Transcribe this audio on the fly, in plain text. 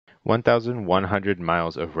1,100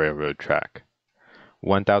 miles of railroad track,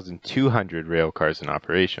 1,200 rail cars in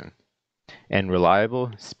operation, and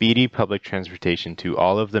reliable, speedy public transportation to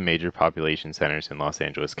all of the major population centers in Los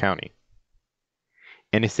Angeles County.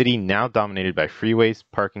 In a city now dominated by freeways,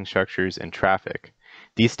 parking structures, and traffic,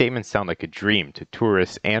 these statements sound like a dream to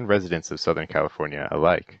tourists and residents of Southern California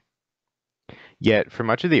alike. Yet, for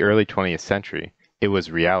much of the early 20th century, it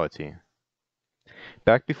was reality.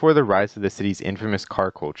 Back before the rise of the city's infamous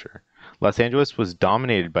car culture, Los Angeles was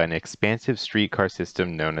dominated by an expansive streetcar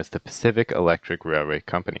system known as the Pacific Electric Railway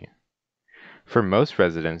Company. For most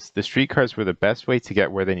residents, the streetcars were the best way to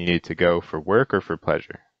get where they needed to go for work or for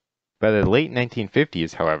pleasure. By the late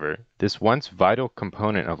 1950s, however, this once vital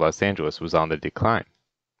component of Los Angeles was on the decline.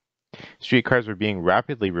 Streetcars were being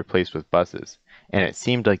rapidly replaced with buses, and it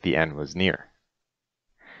seemed like the end was near.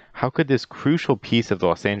 How could this crucial piece of the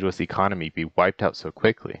Los Angeles economy be wiped out so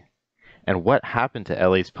quickly? And what happened to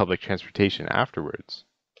LA's public transportation afterwards?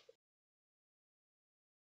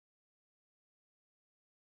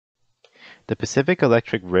 The Pacific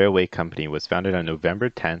Electric Railway Company was founded on November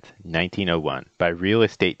 10, 1901, by real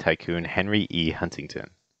estate tycoon Henry E. Huntington.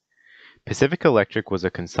 Pacific Electric was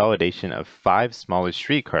a consolidation of 5 smaller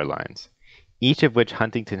streetcar lines, each of which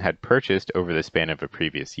Huntington had purchased over the span of a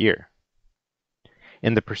previous year.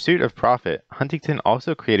 In the pursuit of profit, Huntington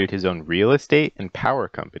also created his own real estate and power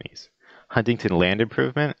companies, Huntington Land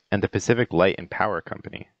Improvement and the Pacific Light and Power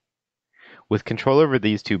Company. With control over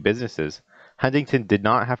these two businesses, Huntington did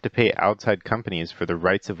not have to pay outside companies for the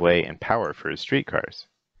rights of way and power for his streetcars.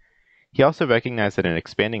 He also recognized that an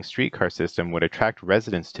expanding streetcar system would attract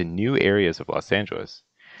residents to new areas of Los Angeles,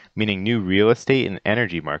 meaning new real estate and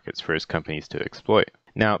energy markets for his companies to exploit.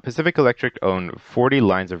 Now, Pacific Electric owned 40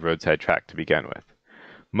 lines of roadside track to begin with,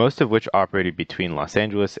 most of which operated between Los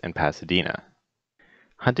Angeles and Pasadena.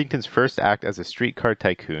 Huntington's first act as a streetcar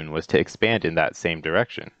tycoon was to expand in that same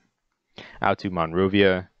direction, out to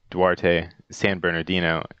Monrovia, Duarte, San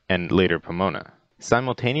Bernardino, and later Pomona.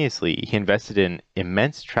 Simultaneously, he invested in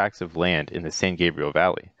immense tracts of land in the San Gabriel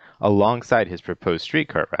Valley, alongside his proposed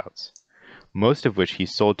streetcar routes, most of which he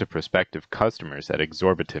sold to prospective customers at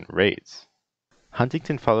exorbitant rates.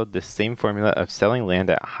 Huntington followed the same formula of selling land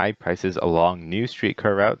at high prices along new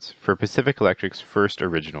streetcar routes for Pacific Electric's first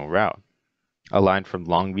original route, a line from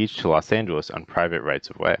Long Beach to Los Angeles on private rights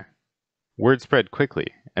of way. Word spread quickly,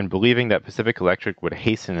 and believing that Pacific Electric would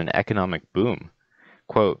hasten an economic boom,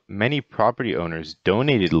 quote, many property owners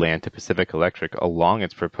donated land to Pacific Electric along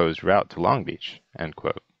its proposed route to Long Beach, end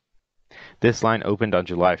quote. This line opened on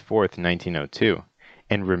July 4, 1902,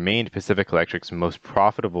 and remained Pacific Electric's most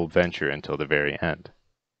profitable venture until the very end.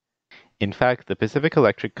 In fact, the Pacific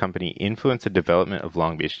Electric Company influenced the development of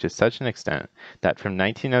Long Beach to such an extent that from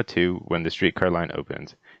 1902, when the streetcar line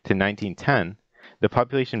opened, to 1910, the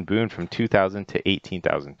population boomed from 2,000 to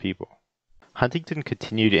 18,000 people. Huntington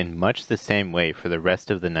continued in much the same way for the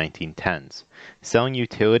rest of the 1910s, selling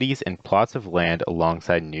utilities and plots of land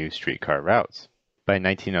alongside new streetcar routes. By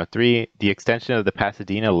 1903, the extension of the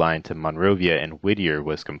Pasadena line to Monrovia and Whittier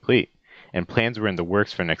was complete, and plans were in the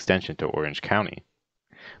works for an extension to Orange County.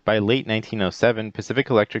 By late 1907, Pacific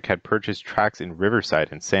Electric had purchased tracts in Riverside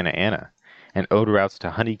and Santa Ana, and owned routes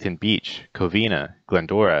to Huntington Beach, Covina,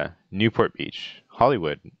 Glendora, Newport Beach,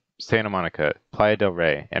 Hollywood, Santa Monica, Playa del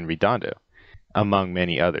Rey, and Redondo, among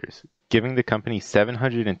many others, giving the company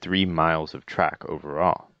 703 miles of track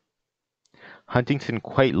overall. Huntington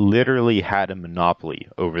quite literally had a monopoly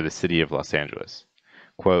over the city of Los Angeles.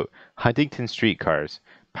 Quote, Huntington streetcars,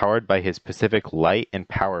 powered by his Pacific Light and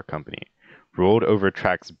Power Company, rolled over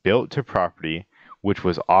tracks built to property which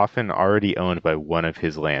was often already owned by one of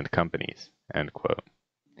his land companies, end quote.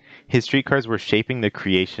 His streetcars were shaping the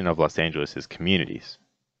creation of Los Angeles' communities.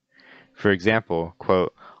 For example,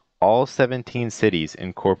 quote, all 17 cities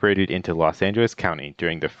incorporated into Los Angeles County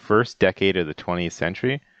during the first decade of the 20th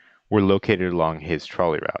century were located along his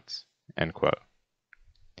trolley routes, end quote.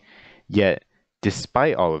 Yet,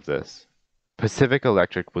 despite all of this, Pacific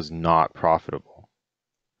Electric was not profitable.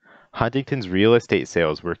 Huntington's real estate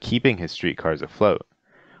sales were keeping his streetcars afloat,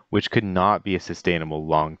 which could not be a sustainable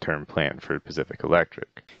long-term plan for Pacific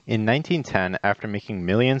Electric. In 1910, after making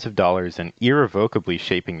millions of dollars and irrevocably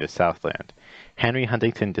shaping the Southland, Henry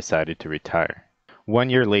Huntington decided to retire. 1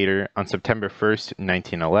 year later, on September 1,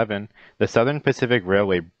 1911, the Southern Pacific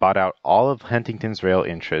Railway bought out all of Huntington's rail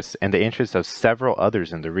interests and the interests of several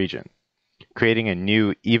others in the region, creating a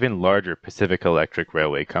new, even larger Pacific Electric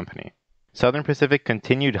Railway Company. Southern Pacific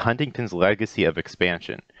continued Huntington's legacy of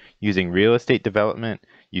expansion, using real estate development,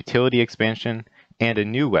 utility expansion, and a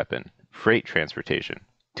new weapon, freight transportation,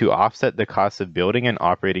 to offset the costs of building and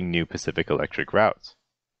operating new Pacific Electric routes.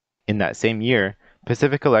 In that same year,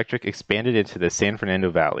 Pacific Electric expanded into the San Fernando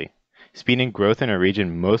Valley, speeding growth in a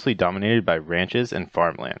region mostly dominated by ranches and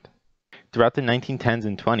farmland. Throughout the 1910s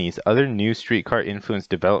and 20s, other new streetcar-influenced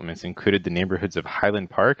developments included the neighborhoods of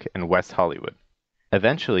Highland Park and West Hollywood.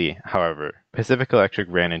 Eventually, however, Pacific Electric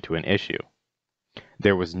ran into an issue.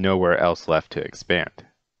 There was nowhere else left to expand.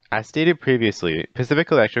 As stated previously, Pacific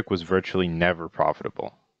Electric was virtually never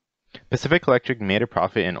profitable. Pacific Electric made a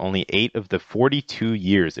profit in only 8 of the 42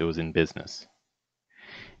 years it was in business.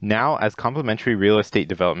 Now, as complementary real estate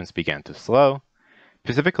developments began to slow,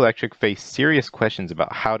 Pacific Electric faced serious questions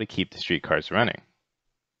about how to keep the streetcars running.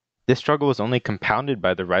 This struggle was only compounded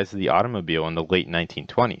by the rise of the automobile in the late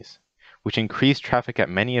 1920s, which increased traffic at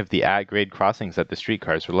many of the at-grade crossings that the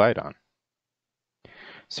streetcars relied on.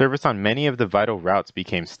 Service on many of the vital routes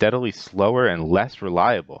became steadily slower and less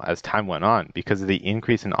reliable as time went on because of the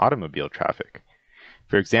increase in automobile traffic.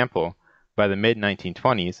 For example, by the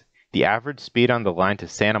mid-1920s, the average speed on the line to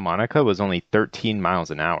Santa Monica was only 13 miles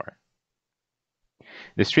an hour.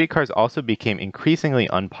 The streetcars also became increasingly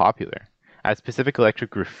unpopular, as Pacific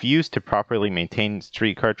Electric refused to properly maintain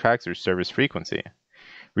streetcar tracks or service frequency,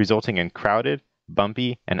 resulting in crowded,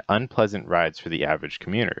 bumpy, and unpleasant rides for the average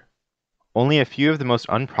commuter. Only a few of the most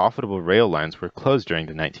unprofitable rail lines were closed during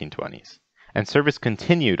the 1920s, and service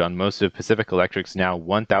continued on most of Pacific Electric's now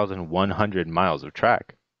 1,100 miles of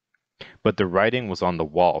track. But the writing was on the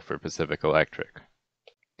wall for Pacific Electric.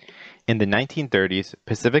 In the 1930s,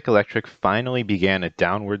 Pacific Electric finally began a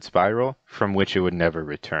downward spiral from which it would never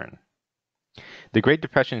return. The Great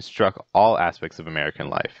Depression struck all aspects of American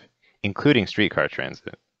life, including streetcar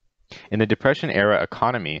transit. In the Depression-era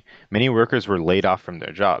economy, many workers were laid off from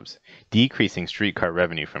their jobs, decreasing streetcar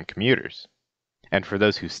revenue from commuters. And for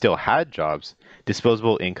those who still had jobs,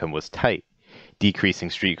 disposable income was tight, decreasing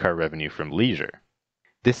streetcar revenue from leisure.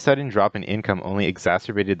 This sudden drop in income only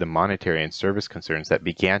exacerbated the monetary and service concerns that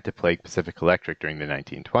began to plague Pacific Electric during the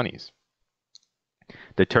 1920s.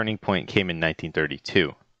 The turning point came in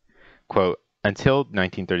 1932. Quote, "Until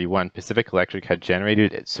 1931, Pacific Electric had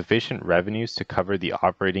generated sufficient revenues to cover the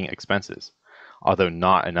operating expenses, although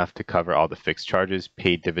not enough to cover all the fixed charges,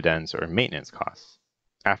 paid dividends, or maintenance costs.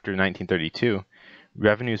 After 1932,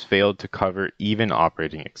 revenues failed to cover even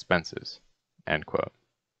operating expenses." End quote.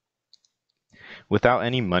 Without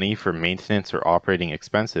any money for maintenance or operating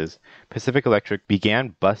expenses, Pacific Electric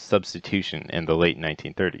began bus substitution in the late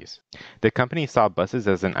 1930s. The company saw buses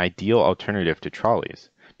as an ideal alternative to trolleys,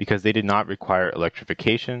 because they did not require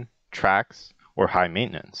electrification, tracks, or high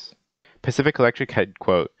maintenance. Pacific Electric had,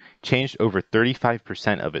 quote, changed over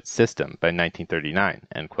 35% of its system by 1939,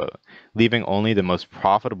 end quote, leaving only the most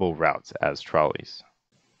profitable routes as trolleys.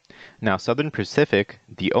 Now, Southern Pacific,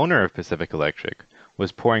 the owner of Pacific Electric,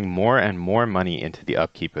 was pouring more and more money into the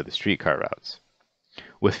upkeep of the streetcar routes.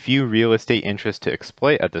 With few real estate interests to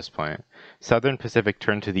exploit at this point, Southern Pacific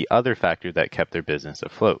turned to the other factor that kept their business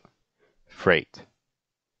afloat: freight.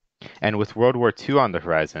 And with World War II on the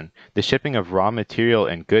horizon, the shipping of raw material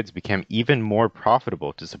and goods became even more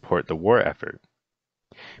profitable to support the war effort.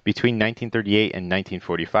 Between 1938 and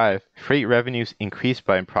 1945, freight revenues increased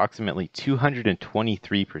by approximately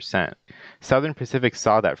 223%. Southern Pacific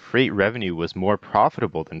saw that freight revenue was more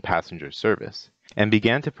profitable than passenger service, and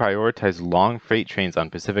began to prioritize long freight trains on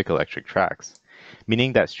Pacific Electric tracks,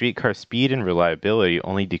 meaning that streetcar speed and reliability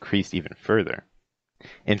only decreased even further.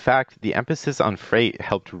 In fact, the emphasis on freight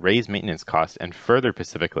helped raise maintenance costs and further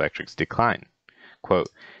Pacific Electric's decline. Quote,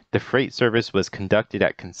 "The freight service was conducted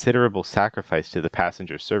at considerable sacrifice to the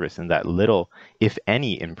passenger service in that little, if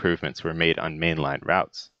any, improvements were made on mainline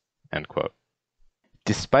routes." End quote.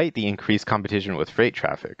 Despite the increased competition with freight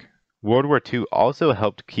traffic, World War II also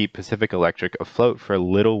helped keep Pacific Electric afloat for a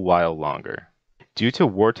little while longer. Due to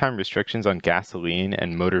wartime restrictions on gasoline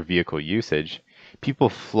and motor vehicle usage, people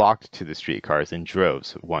flocked to the streetcars in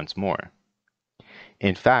droves once more.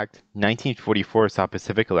 In fact, 1944 saw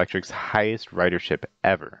Pacific Electric's highest ridership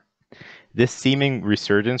ever. This seeming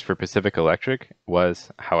resurgence for Pacific Electric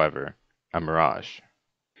was, however, a mirage.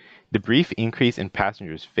 The brief increase in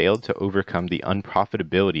passengers failed to overcome the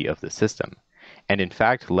unprofitability of the system, and in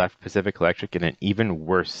fact left Pacific Electric in an even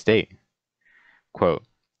worse state. Quote,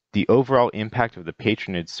 "The overall impact of the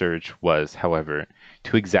patronage surge was, however,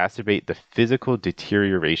 to exacerbate the physical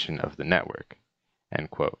deterioration of the network." End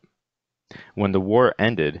quote. When the war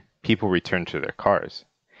ended, people returned to their cars,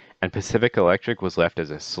 and Pacific Electric was left as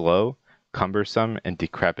a slow, cumbersome, and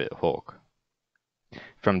decrepit hulk.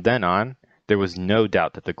 From then on, there was no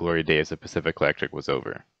doubt that the glory days of Pacific Electric was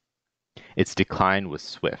over. Its decline was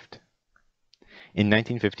swift. In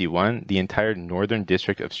 1951, the entire northern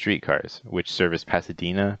district of streetcars, which serviced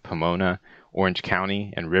Pasadena, Pomona, Orange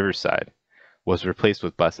County, and Riverside, was replaced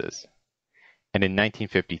with buses. And in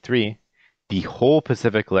 1953, the whole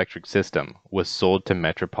Pacific Electric system was sold to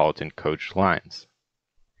Metropolitan Coach Lines.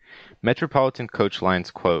 Metropolitan Coach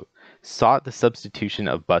Lines, quote, sought the substitution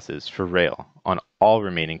of buses for rail on all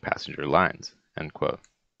remaining passenger lines, end quote.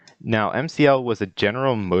 Now, MCL was a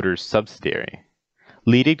General Motors subsidiary,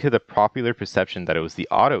 leading to the popular perception that it was the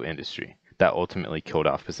auto industry that ultimately killed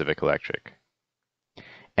off Pacific Electric.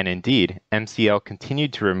 And indeed, MCL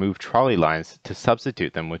continued to remove trolley lines to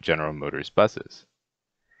substitute them with General Motors buses.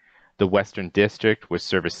 The Western District, which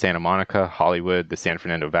serviced Santa Monica, Hollywood, the San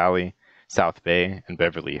Fernando Valley, South Bay, and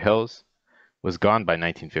Beverly Hills, was gone by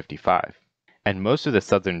 1955. And most of the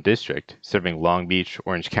Southern District, serving Long Beach,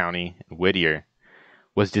 Orange County, and Whittier,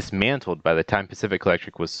 was dismantled by the time Pacific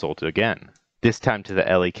Electric was sold again, this time to the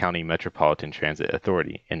LA County Metropolitan Transit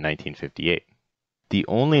Authority in 1958. The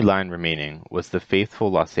only line remaining was the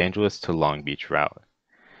faithful Los Angeles to Long Beach route,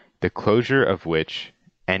 the closure of which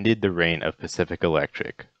ended the reign of Pacific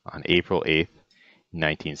Electric on April 8,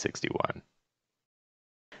 1961.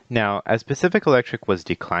 Now, as Pacific Electric was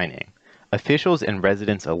declining, officials and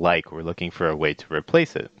residents alike were looking for a way to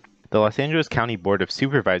replace it. The Los Angeles County Board of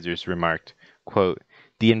Supervisors remarked, quote,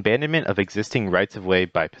 the abandonment of existing rights-of-way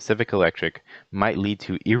by Pacific Electric might lead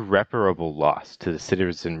to irreparable loss to the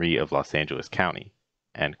citizenry of Los Angeles County,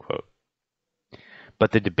 end quote.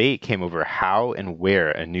 But the debate came over how and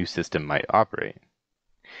where a new system might operate.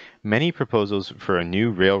 Many proposals for a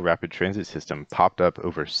new rail rapid transit system popped up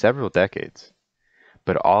over several decades,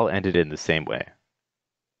 but all ended in the same way: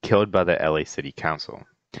 killed by the LA City Council.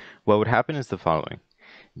 What would happen is the following.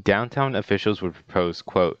 Downtown officials would propose,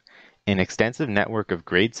 quote, an extensive network of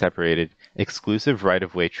grade-separated, exclusive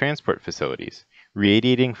right-of-way transport facilities,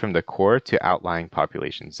 radiating from the core to outlying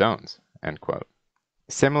population zones, end quote.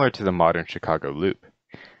 Similar to the modern Chicago Loop.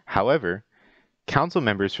 However, council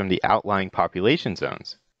members from the outlying population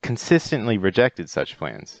zones consistently rejected such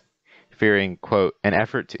plans, fearing, quote, an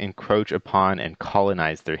effort to encroach upon and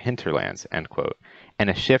colonize their hinterlands, end quote, and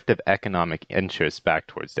a shift of economic interests back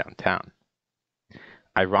towards downtown.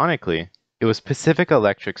 Ironically, it was Pacific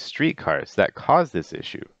Electric streetcars that caused this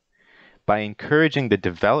issue by encouraging the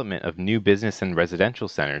development of new business and residential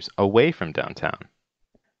centers away from downtown.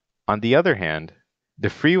 On the other hand, the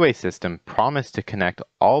freeway system promised to connect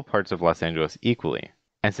all parts of Los Angeles equally,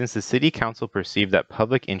 and since the city council perceived that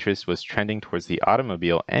public interest was trending towards the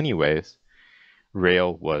automobile anyways,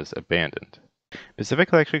 rail was abandoned.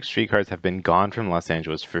 Pacific Electric streetcars have been gone from Los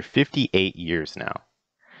Angeles for 58 years now,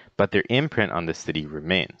 but their imprint on the city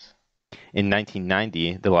remains. In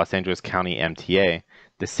 1990, the Los Angeles County MTA,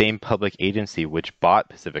 the same public agency which bought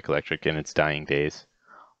Pacific Electric in its dying days,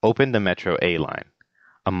 opened the Metro A line,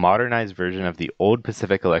 a modernized version of the old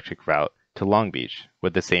Pacific Electric route to Long Beach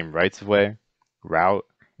with the same rights-of-way, route,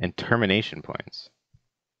 and termination points.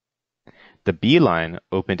 The B line,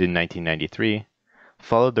 opened in 1993,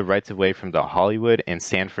 followed the rights-of-way from the Hollywood and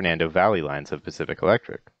San Fernando Valley lines of Pacific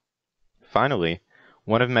Electric. Finally,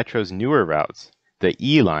 one of Metro's newer routes, the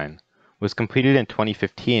E line, was completed in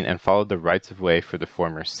 2015 and followed the rights-of-way for the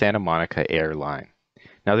former Santa Monica Air line.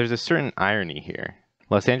 Now there's a certain irony here.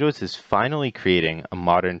 Los Angeles is finally creating a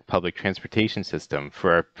modern public transportation system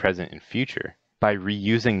for our present and future by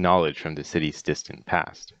reusing knowledge from the city's distant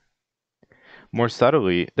past. More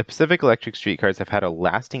subtly, the Pacific Electric streetcars have had a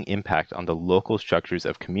lasting impact on the local structures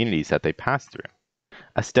of communities that they pass through.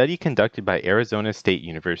 A study conducted by Arizona State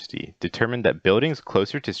University determined that buildings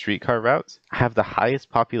closer to streetcar routes have the highest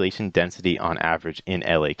population density on average in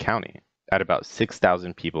LA County, at about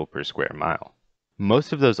 6,000 people per square mile.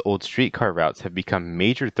 Most of those old streetcar routes have become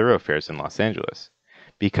major thoroughfares in Los Angeles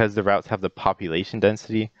because the routes have the population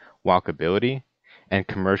density, walkability, and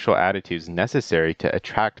commercial attitudes necessary to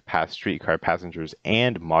attract past streetcar passengers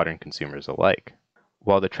and modern consumers alike.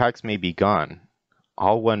 While the tracks may be gone,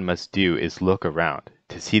 all one must do is look around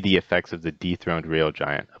to see the effects of the dethroned rail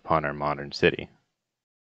giant upon our modern city.